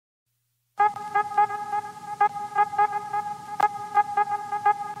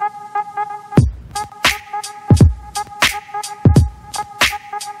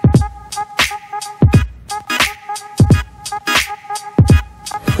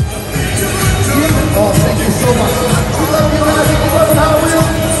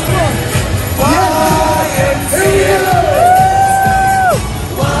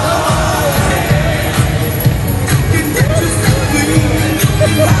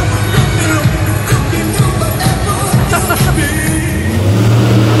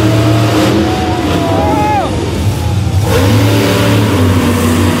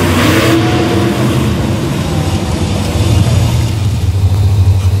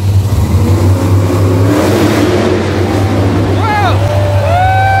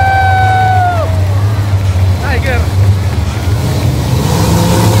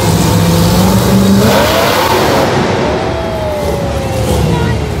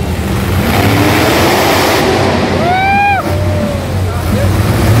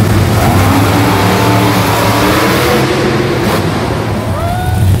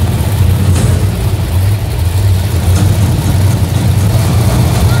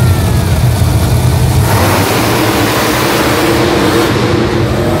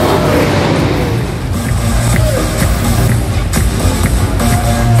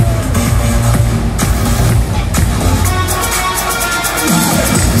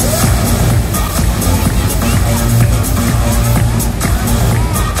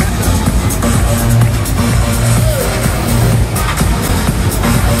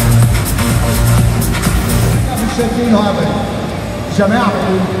فيه ابدا. جماعته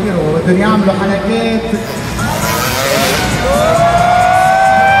كثيروا بدهم يعملوا حلقات.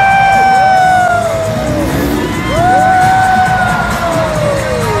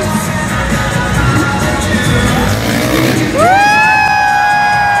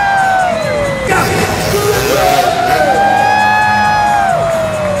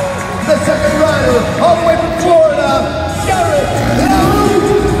 All the way from Florida, Garrett LaRue.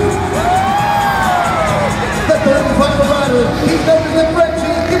 The third and final rider, he's known as the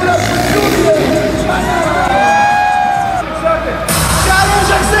Frenchie. Give it up for Julian.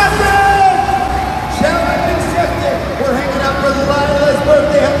 Challenge accepted! Challenge accepted! We're hanging out for the Lionel's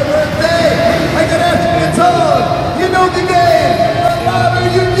birthday. Happy birthday! I can ask you to talk. You know the game. The louder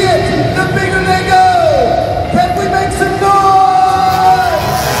you get, the bigger they go. Can we make some noise?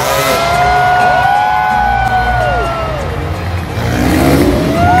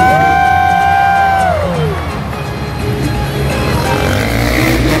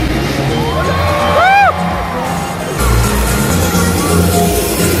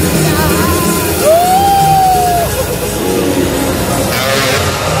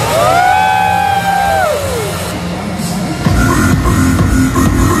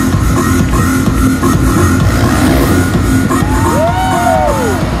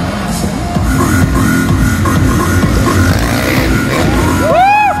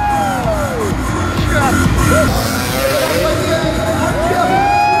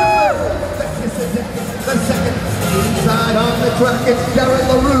 It's Garrett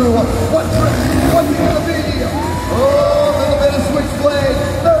LaRue. What's he gonna be? Oh, a little bit of switchblade.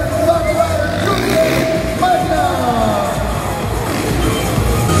 Third and final rider, Julian Magna.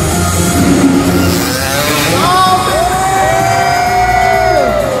 Oh,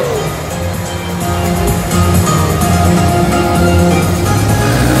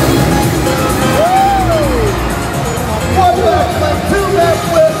 one backflip, two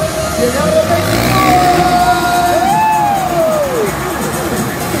backflips. You gotta make it more.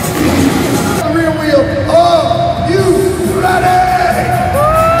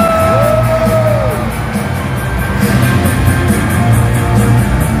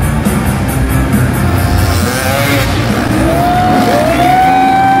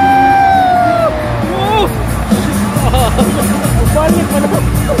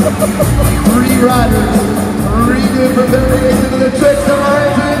 Three riders, three different variations of the tricks of our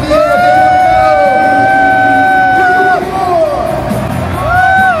entry in the air. Do you want more?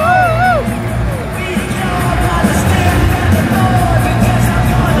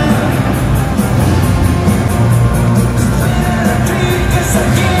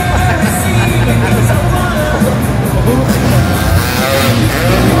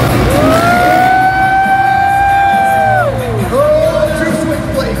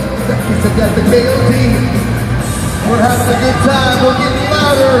 At the KOD, we're having a good time, we're getting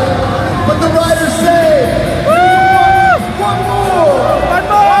louder, but the riders say, one more! One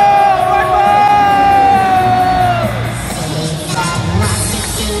more! One more!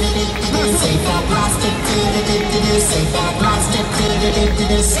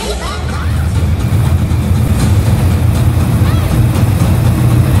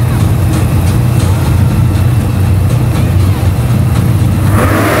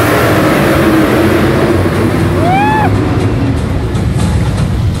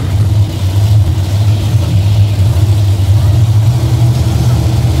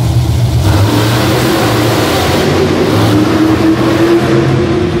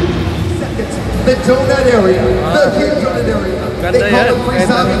 The donut area, the huge donut area. They call it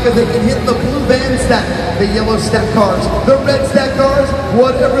freestyle because they can hit the blue band stack, the yellow stack cars, the red stack cars,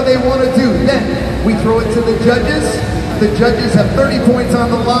 whatever they want to do. Then we throw it to the judges. The judges have 30 points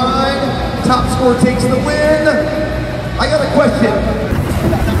on the line. Top score takes the win. I got a question.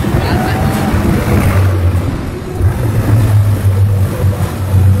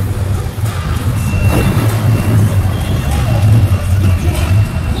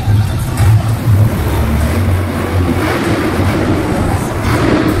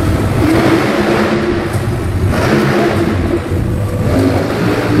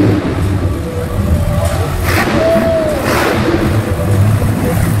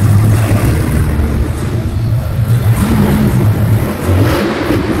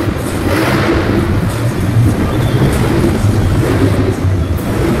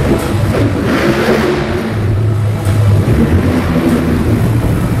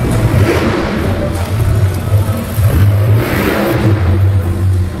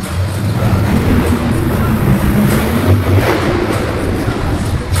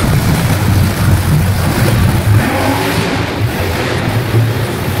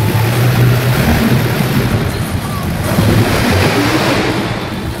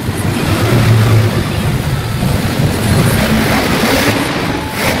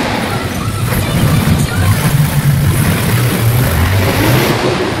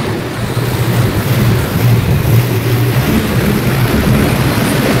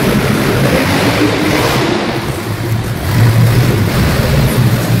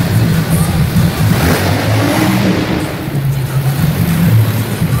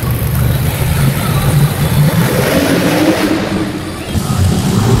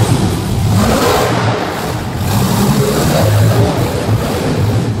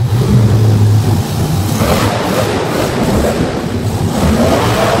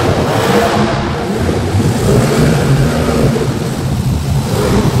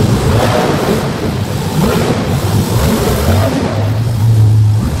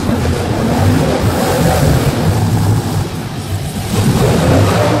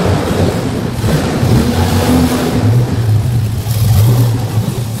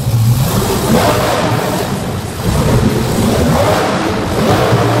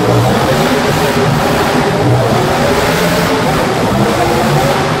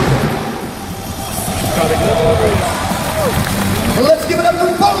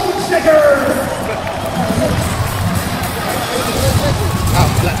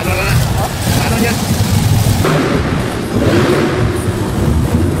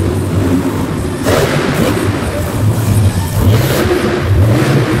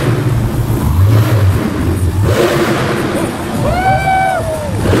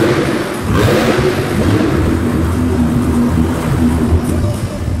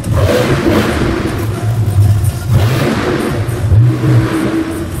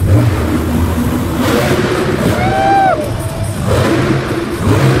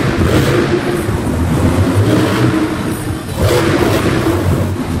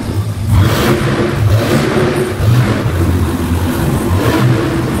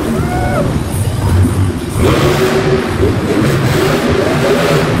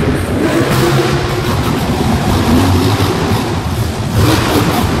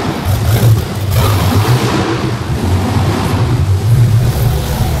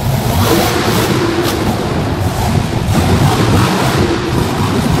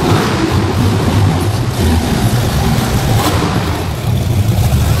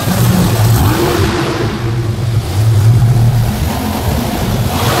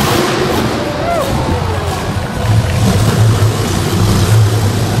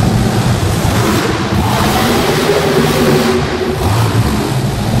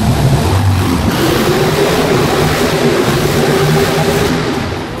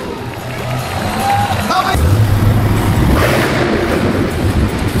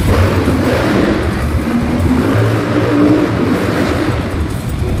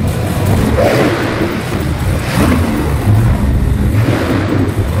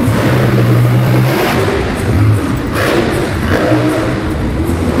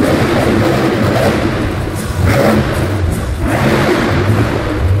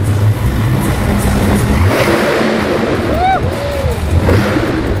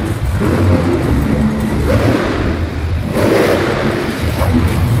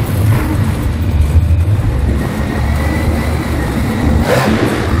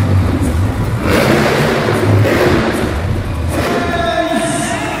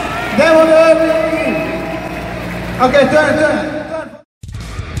 Okay, turn.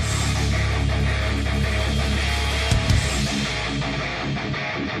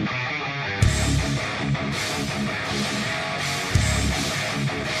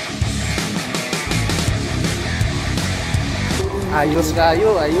 Ayos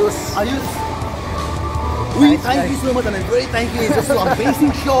kayo, ayos. We thank you so much, and I'm very thankful. It's just an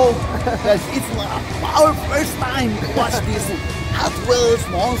amazing show. Guys, it's our first time to watch this Hot Wheels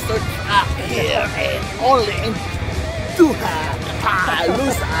monster truck here and only in Doha,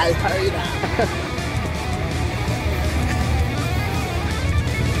 Lusail Arena.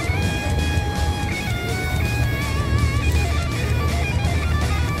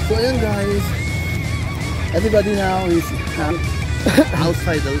 So ayan guys, everybody now is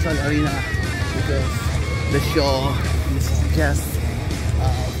outside the Lusail Arena because the show is just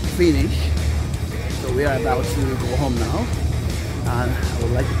finished. So we are about to go home now, and I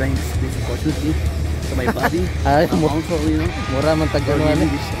would like to thank this opportunity to my buddy. Also, you know, Mura man for giving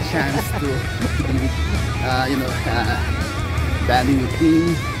this chance to be, banding with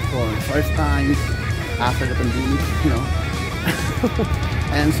team for the first time after the pandemic. You know,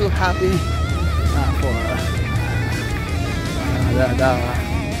 and I'm so happy for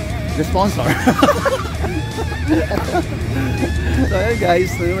the sponsor. So yeah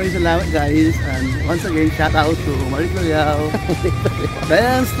guys, maraming salamat guys, and once again shout out to Marie L'Oreal,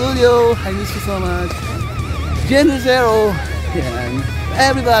 Ben Studio, I miss you so much, Gender Zero, and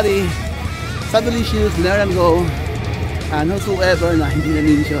everybody, Subdelicious, Learn and Go, and whosoever na hindi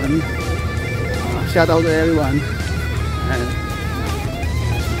na-mention, shout out to everyone, and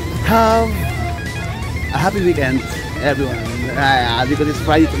have a happy weekend everyone, because it's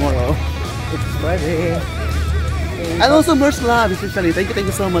Friday tomorrow. It's Friday. And also Merce Love, especially. Thank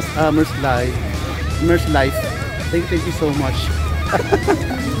you so much, Merce Life. Thank you so much.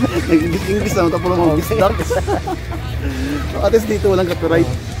 Nag-English naman tapos mga gisdogs. So at least dito walang copyright.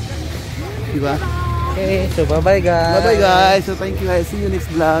 Diba? Okay, so bye-bye guys. Bye-bye guys. So thank you guys. See you next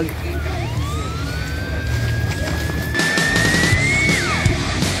vlog.